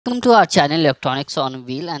Welcome to our channel Electronics on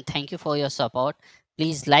Wheel, and thank you for your support.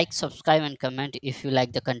 Please like, subscribe and comment if you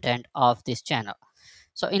like the content of this channel.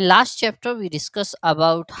 So in last chapter we discussed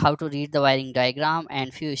about how to read the wiring diagram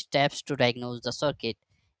and few steps to diagnose the circuit.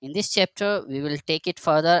 In this chapter we will take it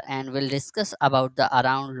further and will discuss about the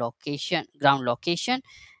around location, ground location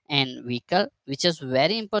and vehicle, which is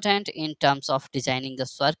very important in terms of designing the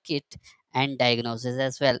circuit and diagnosis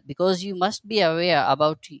as well, because you must be aware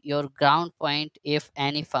about your ground point if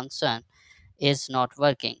any function is not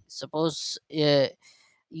working. Suppose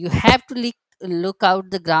you have to look out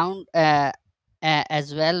the ground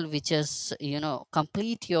as well, which is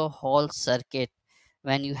complete your whole circuit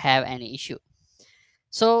when you have any issue.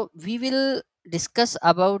 So we will discuss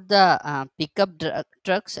about the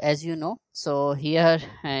trucks, as you know. So here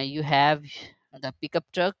you have the pickup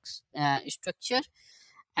trucks structure,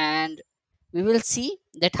 and we will see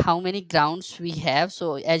that how many grounds we have.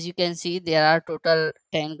 So as you can see, there are total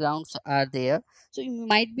 10 grounds are there. So you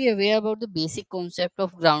might be aware about the basic concept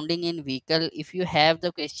of grounding in vehicle. If you have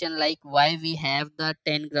the question like why we have the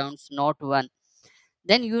 10 grounds, not one,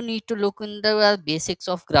 then you need to look in the basics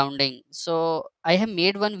of grounding. So I have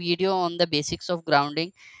made one video on the basics of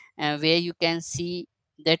grounding, where you can see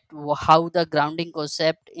that how the grounding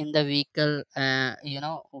concept in the vehicle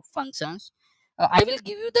functions. I will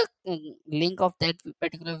give you the link of that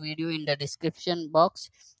particular video in the description box.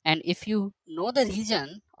 And if you know the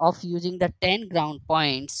reason of using the 10 ground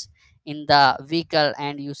points in the vehicle,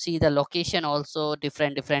 and you see the location also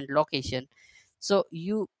different location, so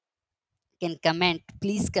you can comment,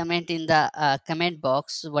 please comment in the comment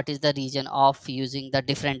box what is the reason of using the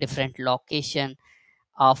different location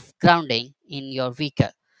of grounding in your vehicle.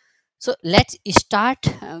 So let's start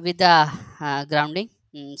with the grounding.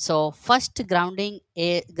 So first grounding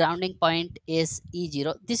point is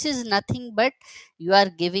E0. This is nothing but you are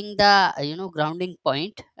giving the grounding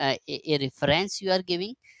point, a reference you are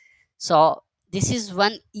giving. So this is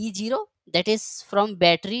one E0, that is from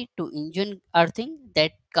battery to engine earthing,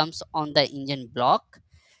 that comes on the engine block.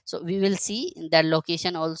 So we will see in that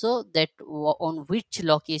location also that on which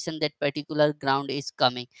location that particular ground is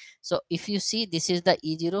coming. So if you see, this is the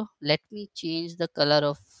E0. Let me change the color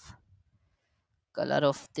of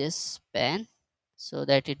this pen so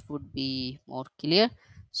that it would be more clear.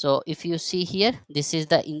 So if you see here, this is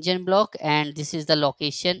the engine block and this is the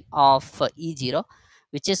location of E0,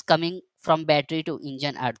 which is coming from battery to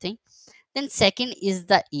engine earthing. Then second is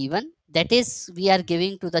the E1, that is we are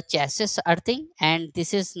giving to the chassis earthing, and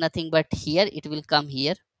this is nothing but here it will come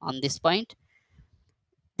here on this point,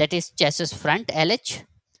 that is chassis front LH.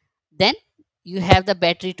 Then you have the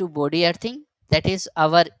battery to body earthing, that is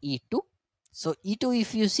our E2. So E2,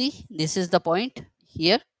 if you see, this is the point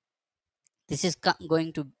here, this is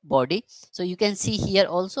going to body. So you can see here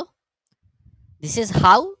also, this is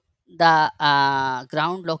how the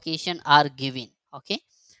ground location are given. Okay,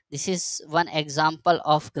 this is one example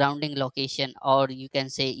of grounding location, or you can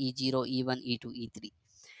say E0, E1, E2, E3.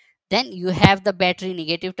 Then you have the battery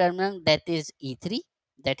negative terminal, that is E3,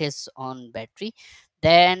 that is on battery.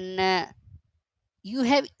 Then you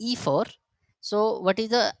have E4. So what is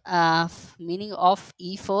the meaning of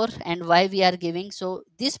E4 and why we are giving? So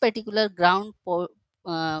this particular ground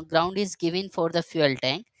is given for the fuel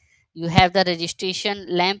tank. You have the registration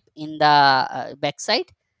lamp in the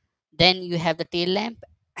backside, then you have the tail lamp.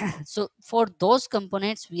 So for those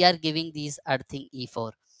components we are giving these earthing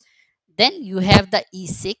E4. Then you have the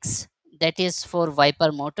E6, that is for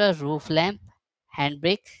wiper motor, roof lamp,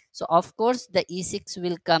 handbrake. So of course the E6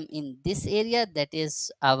 will come in this area, that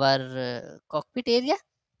is our cockpit area,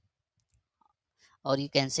 or you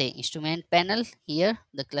can say instrument panel here,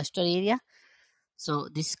 the cluster area. So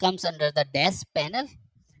this comes under the dash panel.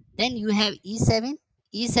 Then you have E7.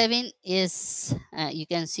 E7 is you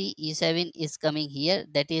can see E7 is coming here,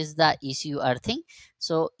 that is the ECU earthing.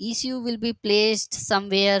 So ECU will be placed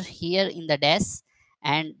somewhere here in the dash,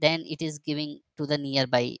 and then it is giving to the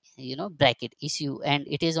nearby bracket ECU, and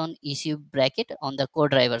it is on ECU bracket on the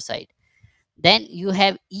co-driver side. Then you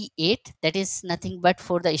have E8, that is nothing but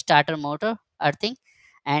for the starter motor earthing,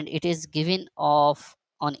 and it is given off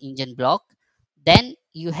on engine block. Then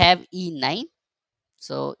you have E9.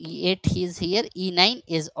 So E8 is here, E9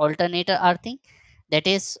 is alternator earthing, that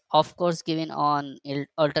is of course given on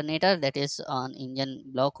alternator, that is on engine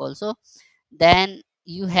block also. Then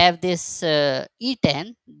you have this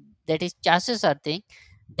E10, that is chassis earthing,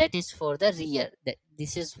 that is for the rear.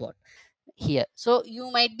 This is what here. So you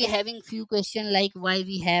might be having few question like why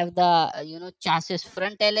we have the chassis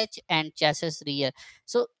front LH and chassis rear.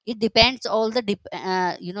 So it depends all the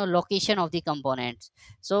location of the components.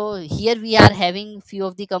 So here we are having few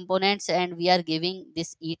of the components and we are giving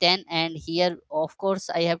this E10, and here of course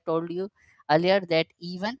I have told you earlier that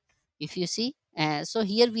even if you see, so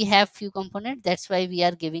here we have few components, that's why we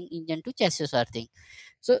are giving engine to chassis earthing.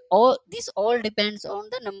 So all this all depends on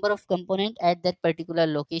the number of component at that particular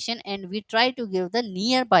location, and we try to give the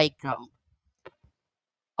nearby ground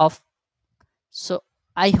of. So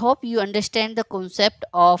I hope you understand the concept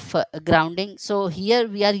of grounding. So here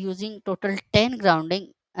we are using total 10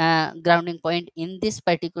 grounding point in this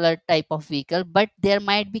particular type of vehicle, but there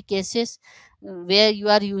might be cases where you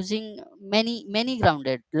are using many ground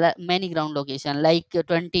location like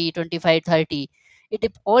 20, 25, 30.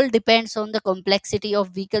 All depends on the complexity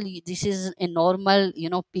of vehicle. This is a normal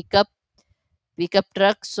pickup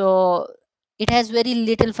truck, so it has very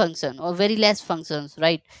little function or very less functions,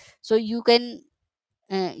 right? So you can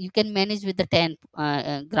manage with the 10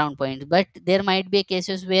 ground points, but there might be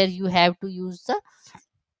cases where you have to use the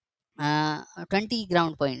 20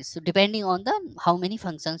 ground points, so depending on the how many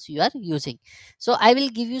functions you are using. So I will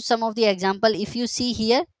give you some of the example. If you see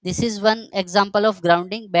here, this is one example of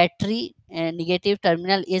grounding. Battery negative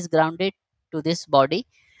terminal is grounded to this body.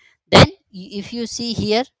 Then if you see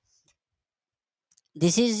here,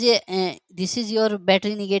 this is your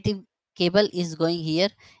battery negative cable is going here.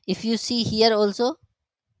 If you see here also,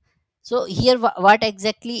 so here what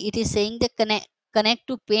exactly it is saying, the connect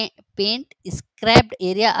to paint scrapped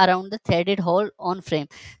area around the threaded hole on frame.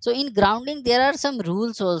 So in grounding there are some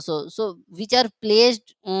rules also, so which are play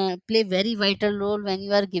very vital role when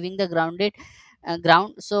you are giving the ground.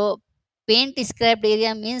 So paint scrapped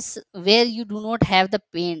area means where you do not have the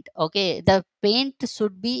paint. Okay, the paint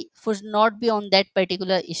should not be on that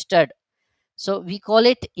particular stud, so we call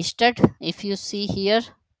it stud. If you see here,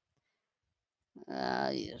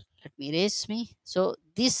 let me erase me. So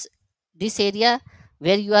this area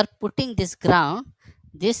where you are putting this ground,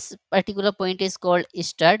 this particular point is called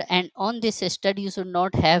stud, and on this stud you should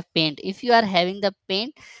not have paint. If you are having the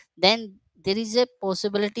paint, then there is a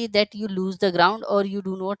possibility that you lose the ground or you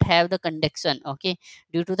do not have the conduction, okay,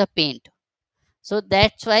 due to the paint. So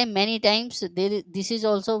that's why many times this is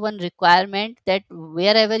also one requirement, that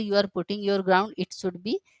wherever you are putting your ground it should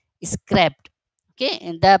be scrapped, okay,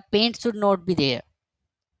 and the paint should not be there.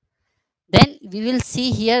 Then we will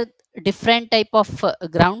see here different type of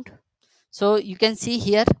ground. So you can see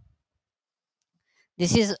here,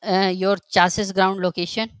 this is your chassis ground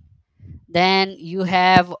location. Then you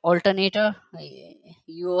have alternator,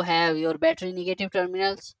 you have your battery negative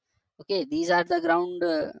terminals. Okay, these are the ground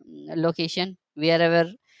location wherever,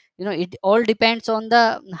 it all depends on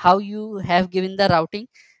the how you have given the routing.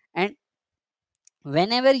 And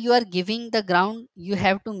whenever you are giving the ground, you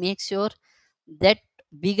have to make sure that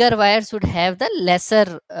bigger wire should have the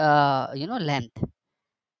lesser length,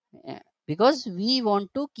 because we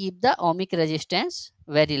want to keep the ohmic resistance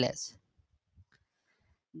very less.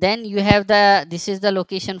 Then you have this is the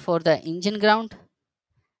location for the engine ground,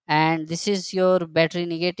 and this is your battery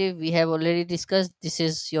negative, we have already discussed. This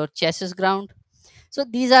is your chassis ground. So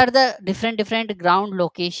these are the different ground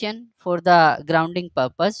location for the grounding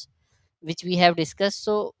purpose, which we have discussed.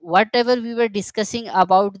 So whatever we were discussing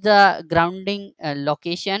about the grounding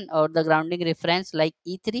location or the grounding reference like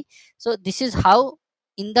E3, so this is how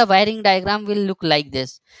in the wiring diagram will look like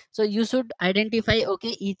this. So you should identify,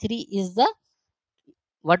 okay, E3 is the,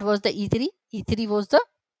 what was the E3? E3 was the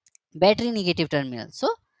battery negative terminal. So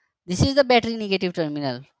this is the battery negative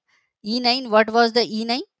terminal. E9, what was the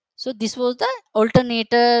E9? So this was the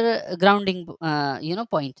alternator grounding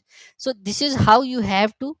point. So this is how you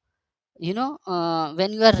have to,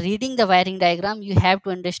 when you are reading the wiring diagram, you have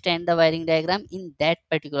to understand the wiring diagram in that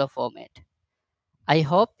particular format. I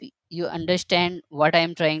hope you understand what I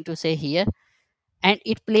am trying to say here. And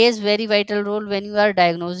it plays very vital role when you are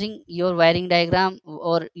diagnosing your wiring diagram,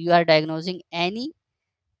 or you are diagnosing any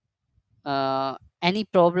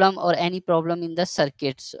problem or any problem in the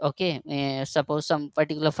circuits. Okay, suppose some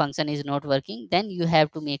particular function is not working, then you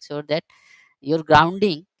have to make sure that your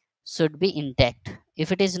grounding should be intact.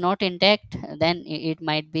 If it is not intact, then it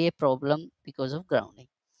might be a problem because of grounding.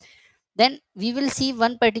 Then we will see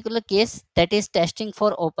one particular case, that is testing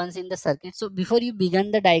for opens in the circuit. So before you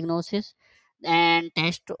begin the diagnosis and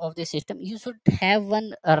test of the system, you should have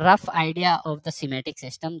one rough idea of the schematic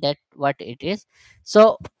system, that what it is.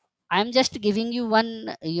 So I'm just giving you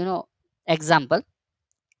one example.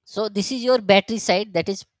 So this is your battery side, that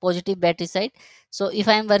is positive battery side. So if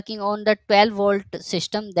I am working on the 12-volt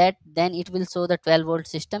system, that then it will show the 12-volt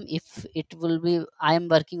system. If it will be, I am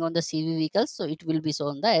working on the CV vehicles, so it will be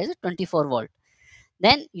shown the as 24-volt.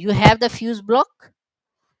 Then you have the fuse block.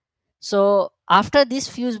 So after this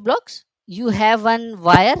fuse blocks, you have one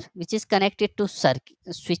wire which is connected to circuit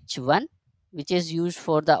switch 1, which is used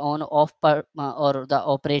for the on off or the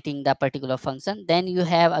operating the particular function. Then you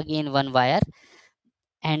have again one wire,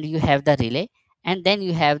 and you have the relay, and then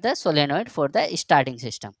you have the solenoid for the starting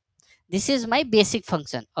system. This is my basic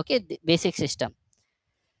function, okay, the basic system.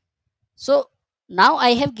 So now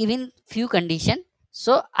I have given few condition.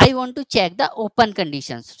 So I want to check the open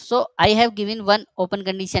conditions. So I have given one open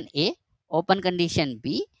condition A, open condition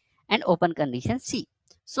B, and open condition C.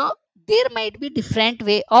 So there might be different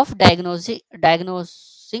way of diagnosing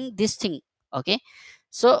this thing, okay.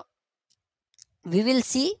 So we will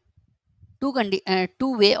see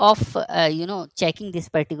two way of checking this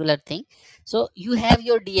particular thing. So you have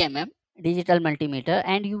your DMM, digital multimeter,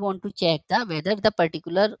 and you want to check the whether the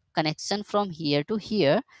particular connection from here to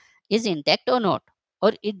here is intact or not,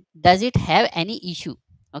 or it does it have any issue,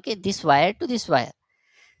 okay, this wire to this wire.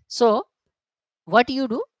 So what you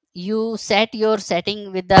do, you set your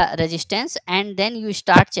setting with the resistance, and then you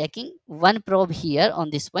start checking one probe here on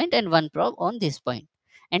this point and one probe on this point,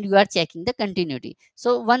 and you are checking the continuity.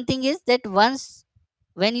 So one thing is that once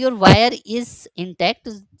when your wire is intact,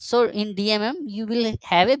 so in DMM you will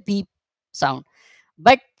have a beep sound.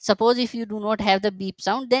 But suppose if you do not have the beep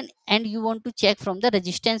sound, then and you want to check from the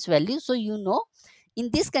resistance value, so you know in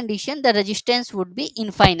this condition the resistance would be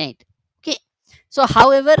infinite, okay. So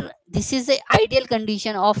however, this is the ideal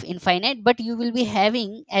condition of infinite, but you will be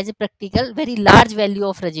having as a practical very large value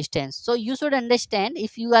of resistance. So you should understand,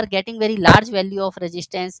 if you are getting very large value of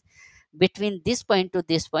resistance between this point to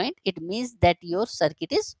this point, it means that your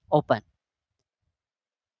circuit is open.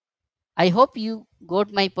 I hope you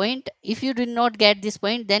got my point. If you did not get this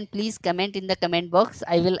point, then please comment in the comment box.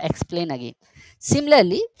 I will explain again.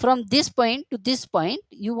 Similarly, from this point to this point,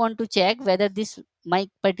 you want to check whether this my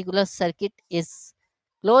particular circuit is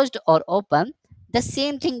closed or open. The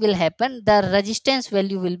same thing will happen. The resistance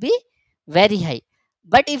value will be very high.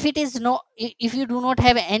 But if it is no, if you do not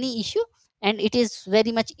have any issue and it is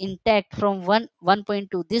very much intact from one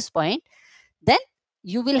point to this point, then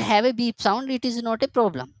you will have a beep sound. It is not a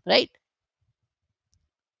problem, right?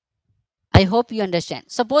 I hope you understand.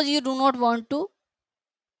 Suppose you do not want to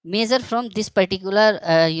measure from this particular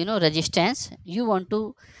resistance. You want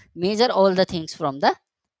to measure all the things from the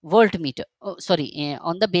voltmeter. Oh, sorry,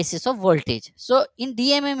 on the basis of voltage. So in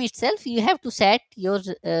DMM itself, you have to set your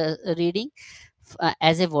reading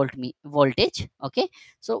as a voltage. Okay.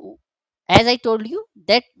 So as I told you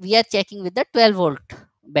that we are checking with the 12-volt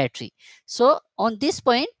battery. So on this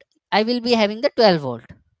point, I will be having the 12-volt.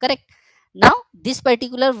 Correct. Now this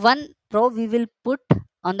particular one probe we will put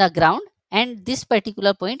on the ground, and this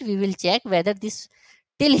particular point we will check whether this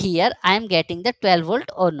till here I am getting the 12-volt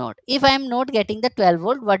or not. If I am not getting the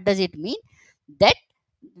 12-volt, what does it mean? That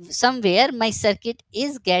somewhere my circuit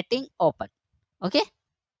is getting open. Okay.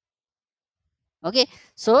 Okay.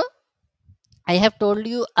 So I have told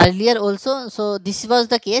you earlier also. So this was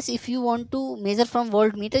the case. If you want to measure from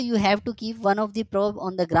voltmeter, you have to keep one of the probe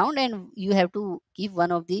on the ground, and you have to keep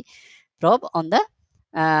one of the probe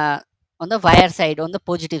uh, on the wire side, on the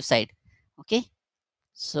positive side. Okay.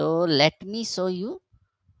 So let me show you.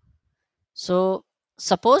 So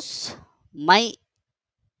suppose my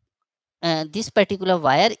this particular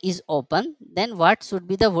wire is open, then what should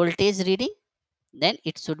be the voltage reading? Then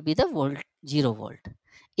it should be the 0 volt.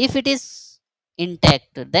 If it is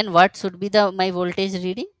intact, then what should be the my voltage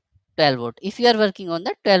reading? 12-volt. If you are working on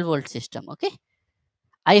the 12-volt system, okay.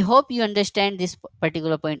 I hope you understand this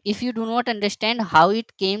particular point. If you do not understand how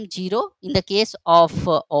it came 0 in the case of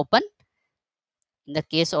open, in the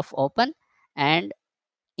case of open, and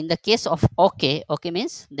in the case of okay, okay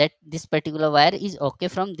means that this particular wire is okay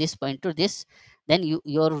from this point to this, then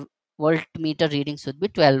your voltmeter reading should be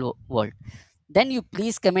 12 volt. Then you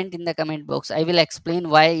please comment in the comment box. I will explain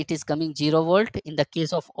why it is coming 0 volt in the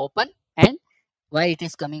case of open, and why it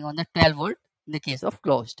is coming on the 12-volt in the case of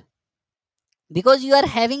closed. Because you are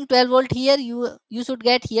having 12-volt here, you should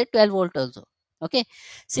get here 12-volt also. Okay.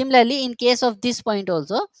 Similarly, in case of this point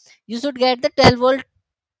also, you should get the 12-volt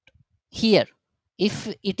here.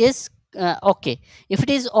 If it is okay, if it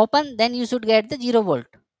is open, then you should get the 0 volt.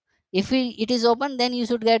 If it is open, then you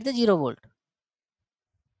should get the 0 volt.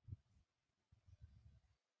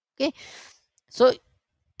 Okay. So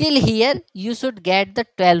till here you should get the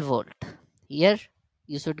 12-volt. Here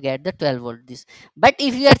you should get the 12-volt this. But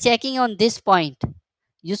if you are checking on this point,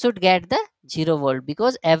 you should get the 0 volt,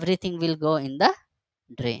 because everything will go in the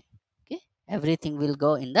drain. Okay, everything will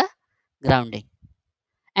go in the grounding.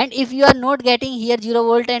 And if you are not getting here 0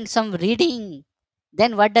 volt and some reading,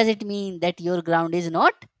 then what does it mean? That your ground is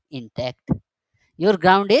not intact, your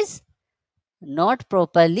ground is not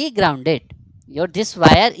properly grounded, your this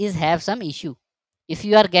wire is have some issue if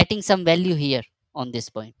you are getting some value here on this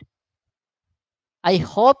point. I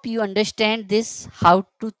hope you understand this, how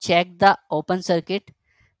to check the open circuit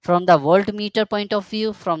from the voltmeter point of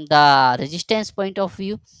view, from the resistance point of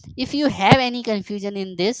view. If you have any confusion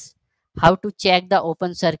in this, how to check the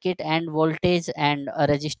open circuit and voltage and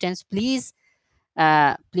resistance, please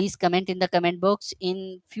comment in the comment box.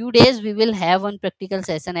 In few days we will have one practical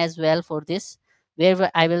session as well for this,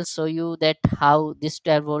 where I will show you that how this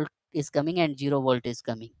 12 volt is coming and 0 volt is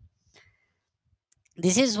coming.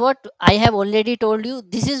 This is what I have already told you.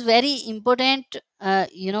 This is very important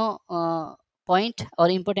point or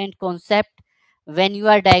important concept when you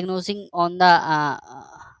are diagnosing on the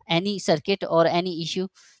any circuit or any issue,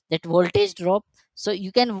 that voltage drop. So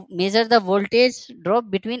you can measure the voltage drop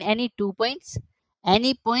between any 2 points,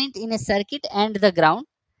 any point in a circuit and the ground,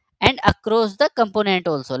 and across the component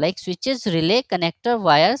also, like switches, relay, connector,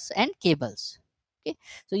 wires and cables. Okay,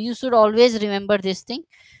 so you should always remember this thing.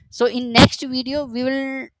 So in next video we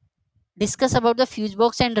will discuss about the fuse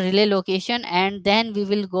box and relay location, and then we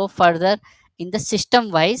will go further in the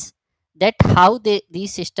system wise, that how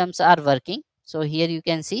these systems are working. So here you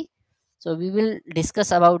can see, so we will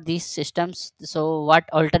discuss about these systems. So what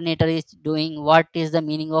alternator is doing, what is the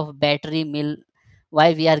meaning of battery mill,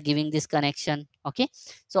 why we are giving this connection. Okay,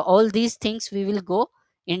 so all these things we will go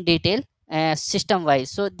in detail system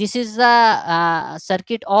wise. So this is the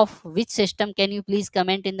circuit of which system, can you please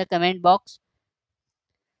comment in the comment box.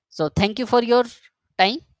 So thank you for your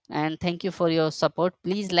time and thank you for your support.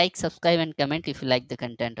 Please like, subscribe and comment if you like the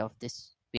content of this.